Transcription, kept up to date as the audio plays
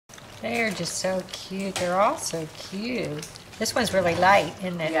They are just so cute. They're all so cute. This one's really light,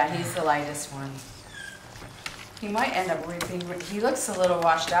 isn't it? Yeah, he's the lightest one. He might end up being, he looks a little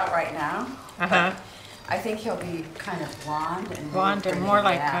washed out right now. Uh-huh. I think he'll be kind of blonde and Blonde really and more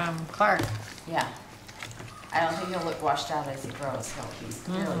like yeah. Clark. Yeah. I don't think he'll look washed out as he grows.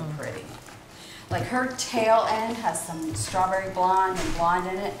 He'll be really pretty. Like her tail end has some strawberry blonde and blonde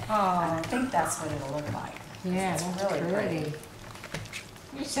in it. Oh. And I think that's what it'll look like. Yeah, it's that's really pretty.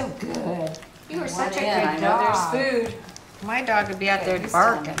 You're so good. You were One such a in, good I know dog. there's food. My dog would be out there he's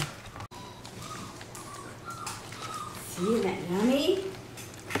barking. See that yummy?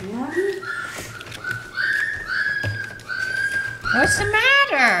 Yummy? What's the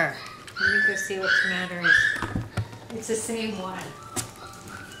matter? Let me go see what the matter is. It's the same one.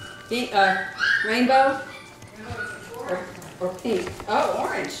 Rainbow? Or pink? Oh,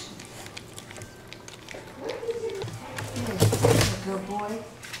 orange. Good boy.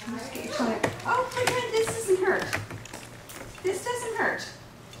 Oh my God, this doesn't hurt. This doesn't hurt.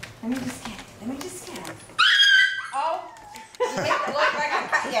 Let me just get it. Let me just get it. Oh, you make it look like I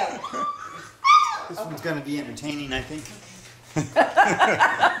cut you. This one's going to be entertaining, I think.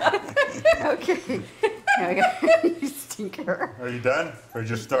 Okay. You stinker. Are you done? Or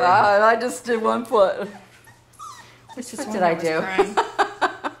just starting? I just did one foot. Which foot did I do?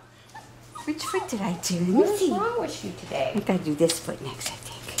 Which foot did I do? Let me What's see. wrong with you today? I think I do this foot next, I think.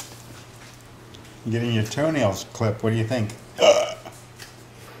 You're getting your toenails clipped. What do you think?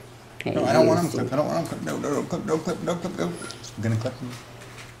 No, I don't want them clipped. I don't want them clipped. No, clip, no clip, no clip, no. I'm going to clip them.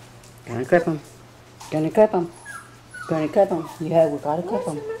 Gonna clip them. Gonna clip them. Gonna clip them. We gotta clip them. What's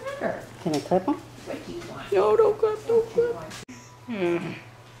the matter? Can I clip them? What do you want? No, don't clip, don't clip.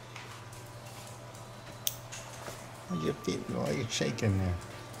 Your feet are like shaking there.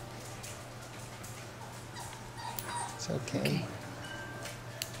 It's okay.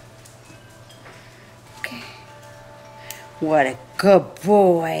 Okay. What a good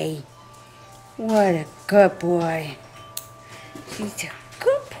boy. What a good boy. He's a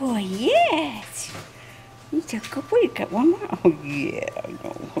good boy, yes. He's a good boy. You got one more? Oh, yeah.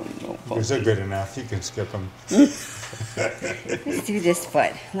 No. They're so good enough. You can skip them. Let's do this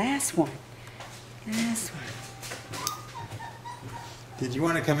foot. Last one. Last one. Did you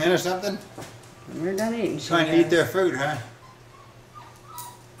want to come in or something? We're done eating. Trying to eat their food, huh?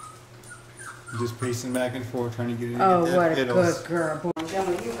 Just pacing back and forth, trying to get it in Oh, their what a fiddles. good girl. Boy, I'm done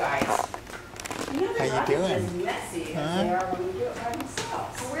with you guys. How you doing? As messy as they are when you do it by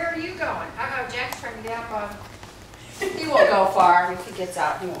themselves. Where are you going? Jack's trying to get up on. He won't go far. If he gets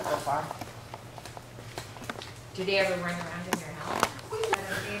out, he won't go far. Do they ever run around in their house?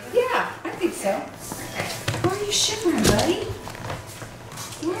 Yeah, I think so. Why are you shivering, buddy?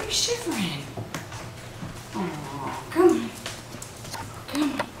 Why are you shivering? Oh, come on. Come on.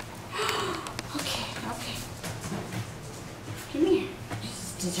 Okay. Come here. This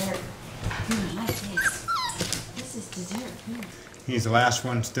is dessert. Here, like this. This is dessert. Here. He's the last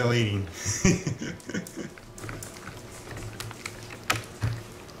one still eating.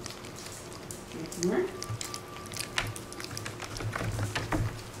 More?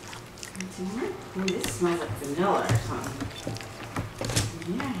 More? Ooh, this smells like vanilla or something.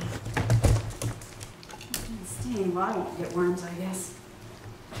 Yeah. Stain. Well, I won't get worms, I guess.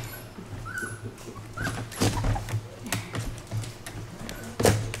 Good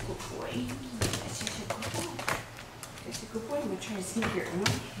boy. That's a good boy. I'm going to try to sneak here.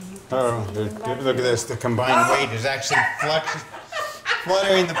 Oh, look at this. The combined weight is actually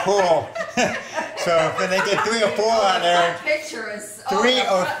fluttering the pool. So if they get 3 or 4 on there, Picture is 3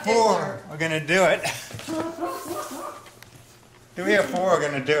 or 4 are going to do it. 3 or 4 are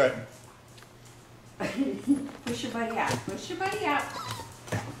going to do it. Push your buddy out. Push your buddy out.